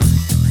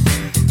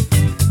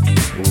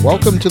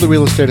Welcome to the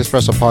Real Estate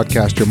Espresso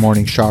Podcast, your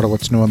morning shot of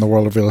what's new in the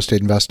world of real estate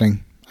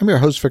investing. I'm your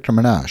host, Victor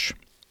Menashe.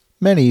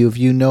 Many of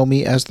you know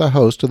me as the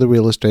host of the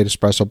Real Estate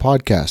Espresso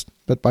Podcast,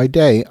 but by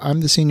day,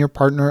 I'm the senior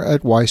partner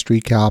at Y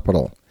Street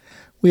Capital.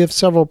 We have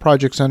several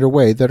projects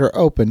underway that are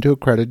open to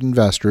accredited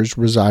investors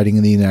residing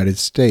in the United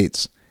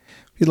States.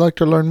 If you'd like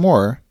to learn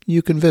more,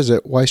 you can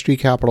visit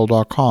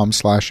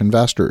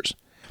ystreetcapital.com/investors.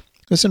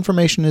 This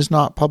information is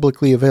not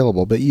publicly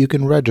available, but you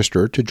can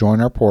register to join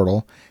our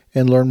portal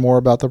and learn more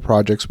about the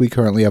projects we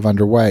currently have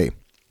underway.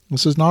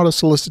 This is not a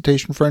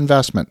solicitation for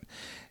investment.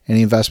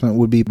 Any investment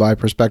would be by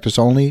prospectus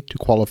only to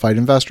qualified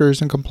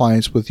investors in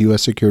compliance with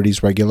U.S.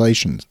 securities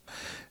regulations.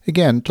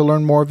 Again, to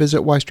learn more,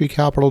 visit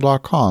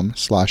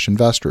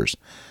ystreetcapital.com/investors.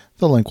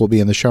 The link will be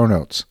in the show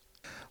notes.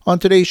 On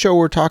today's show,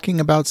 we're talking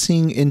about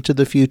seeing into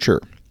the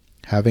future.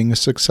 Having a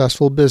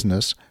successful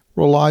business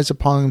relies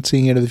upon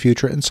seeing into the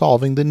future and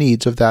solving the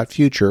needs of that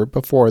future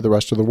before the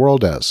rest of the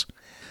world does.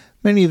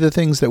 Many of the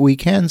things that we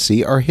can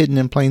see are hidden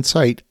in plain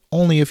sight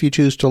only if you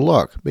choose to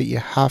look, but you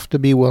have to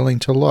be willing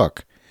to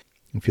look.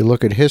 If you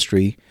look at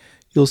history,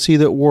 you'll see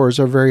that wars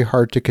are very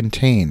hard to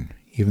contain.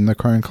 Even the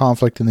current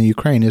conflict in the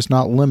Ukraine is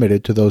not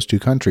limited to those two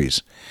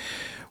countries.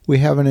 We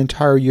have an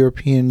entire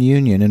European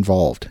Union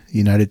involved. The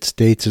United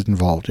States is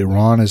involved.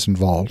 Iran is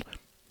involved.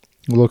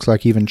 It looks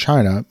like even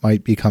China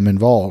might become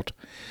involved.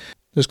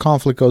 This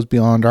conflict goes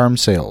beyond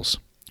arms sales.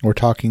 We're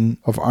talking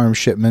of arms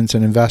shipments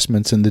and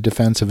investments in the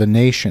defense of a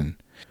nation.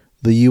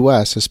 The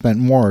U.S. has spent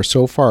more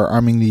so far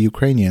arming the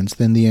Ukrainians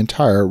than the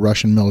entire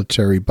Russian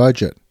military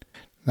budget.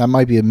 That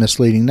might be a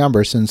misleading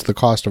number since the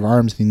cost of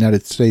arms in the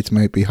United States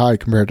might be high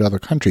compared to other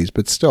countries,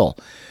 but still,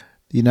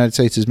 the United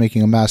States is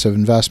making a massive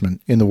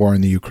investment in the war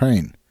in the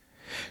Ukraine.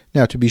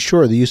 Now, to be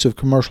sure, the use of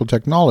commercial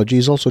technology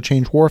has also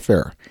changed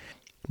warfare.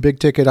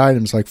 Big-ticket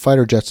items like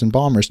fighter jets and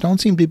bombers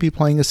don't seem to be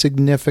playing a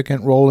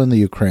significant role in the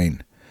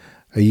Ukraine.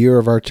 A year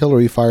of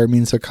artillery fire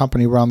means that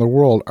companies around the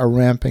world are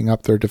ramping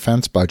up their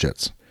defense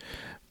budgets.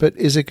 But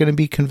is it going to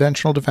be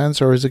conventional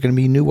defense or is it going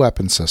to be new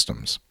weapon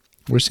systems?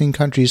 We're seeing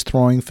countries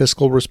throwing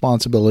fiscal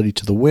responsibility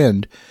to the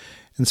wind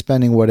and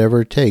spending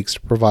whatever it takes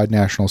to provide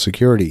national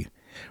security.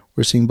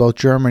 We're seeing both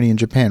Germany and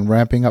Japan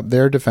ramping up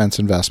their defense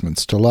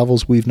investments to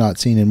levels we've not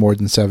seen in more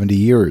than 70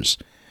 years.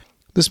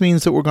 This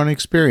means that we're going to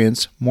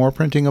experience more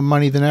printing of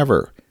money than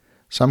ever.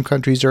 Some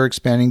countries are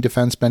expanding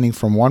defense spending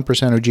from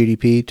 1% of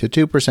GDP to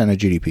 2% of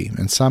GDP,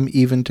 and some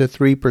even to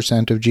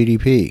 3% of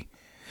GDP.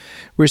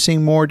 We're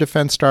seeing more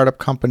defense startup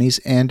companies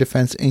and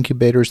defense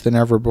incubators than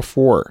ever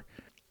before.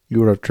 You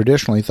would have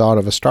traditionally thought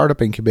of a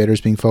startup incubator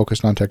as being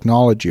focused on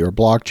technology or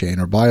blockchain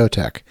or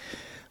biotech.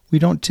 We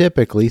don't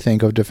typically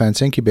think of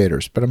defense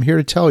incubators, but I'm here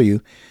to tell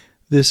you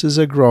this is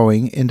a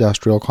growing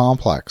industrial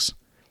complex.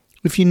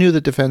 If you knew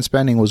that defense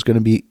spending was going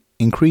to be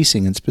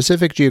increasing in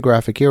specific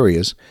geographic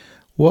areas,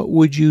 what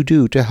would you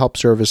do to help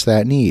service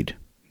that need?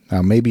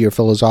 Now, maybe you're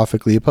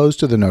philosophically opposed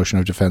to the notion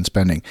of defense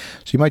spending,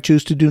 so you might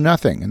choose to do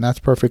nothing, and that's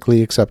a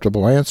perfectly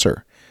acceptable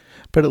answer.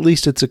 But at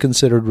least it's a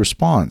considered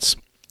response.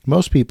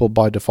 Most people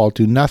by default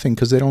do nothing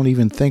because they don't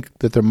even think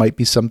that there might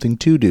be something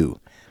to do.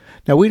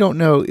 Now, we don't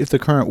know if the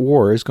current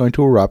war is going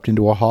to erupt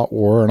into a hot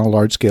war on a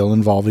large scale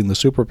involving the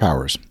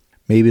superpowers.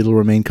 Maybe it'll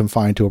remain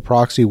confined to a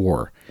proxy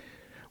war.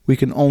 We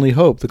can only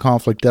hope the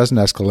conflict doesn't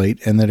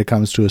escalate and that it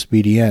comes to a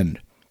speedy end.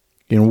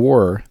 In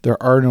war,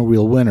 there are no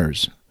real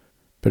winners.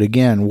 But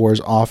again,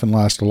 wars often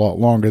last a lot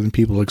longer than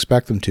people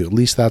expect them to. At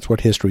least that's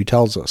what history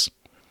tells us.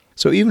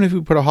 So even if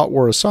we put a hot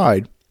war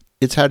aside,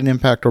 it's had an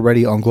impact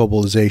already on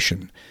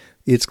globalization.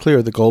 It's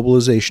clear that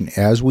globalization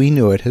as we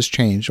knew it has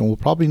changed and will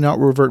probably not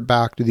revert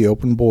back to the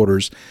open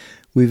borders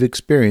we've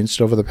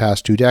experienced over the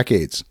past 2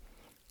 decades.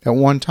 At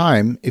one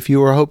time, if you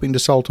were hoping to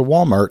sell to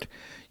Walmart,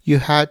 you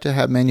had to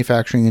have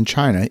manufacturing in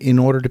China in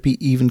order to be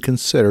even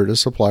considered a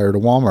supplier to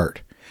Walmart.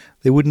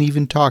 They wouldn't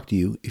even talk to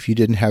you if you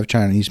didn't have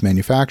Chinese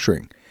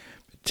manufacturing.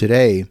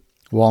 Today,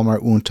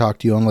 Walmart won't talk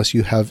to you unless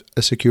you have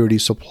a security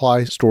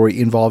supply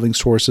story involving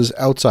sources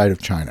outside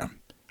of China.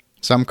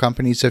 Some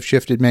companies have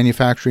shifted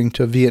manufacturing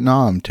to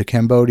Vietnam, to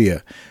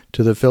Cambodia,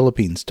 to the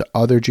Philippines, to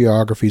other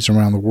geographies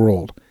around the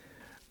world.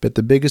 But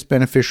the biggest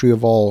beneficiary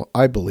of all,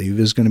 I believe,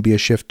 is going to be a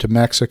shift to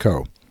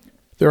Mexico.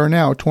 There are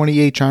now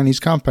 28 Chinese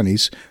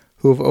companies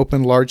who have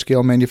opened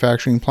large-scale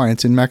manufacturing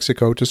plants in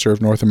Mexico to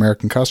serve North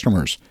American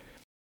customers.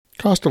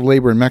 Cost of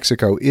labor in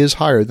Mexico is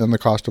higher than the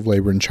cost of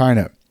labor in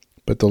China,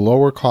 but the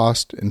lower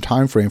cost and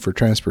time frame for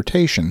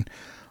transportation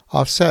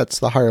offsets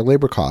the higher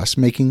labor costs,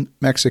 making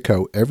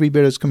Mexico every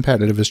bit as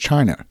competitive as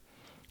China.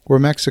 Where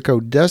Mexico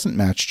doesn't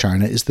match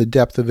China is the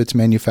depth of its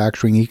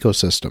manufacturing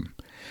ecosystem.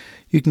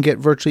 You can get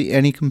virtually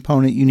any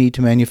component you need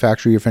to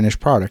manufacture your finished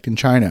product in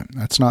China.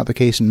 That's not the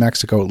case in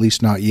Mexico, at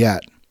least not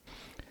yet.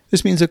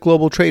 This means that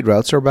global trade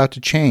routes are about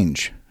to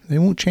change. They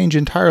won't change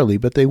entirely,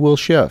 but they will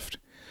shift.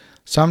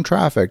 Some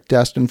traffic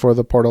destined for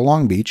the Port of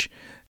Long Beach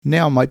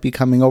now might be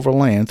coming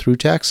overland through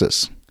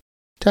Texas.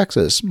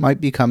 Texas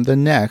might become the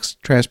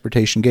next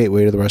transportation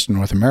gateway to the rest of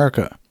North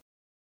America.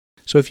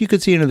 So if you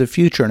could see into the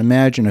future and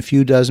imagine a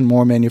few dozen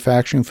more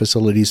manufacturing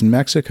facilities in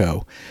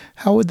Mexico,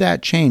 how would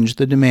that change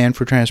the demand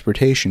for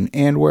transportation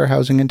and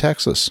warehousing in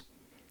Texas?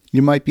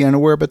 You might be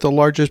unaware, but the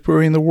largest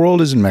brewery in the world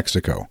is in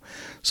Mexico,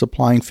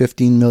 supplying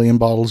 15 million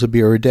bottles of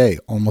beer a day,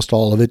 almost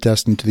all of it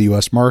destined to the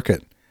U.S.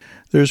 market.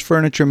 There's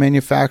furniture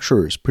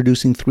manufacturers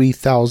producing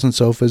 3,000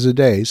 sofas a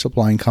day,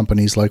 supplying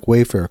companies like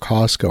Wayfair,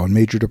 Costco, and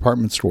major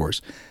department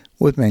stores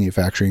with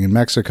manufacturing in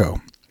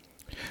Mexico.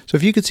 So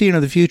if you could see into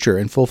the future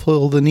and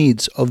fulfill the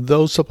needs of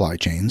those supply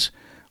chains,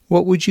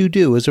 what would you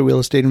do as a real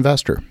estate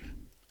investor?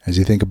 As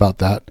you think about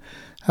that,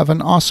 have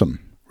an awesome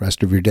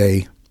rest of your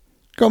day.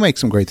 Go make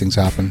some great things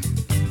happen.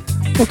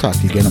 We'll talk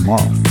to you again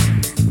tomorrow.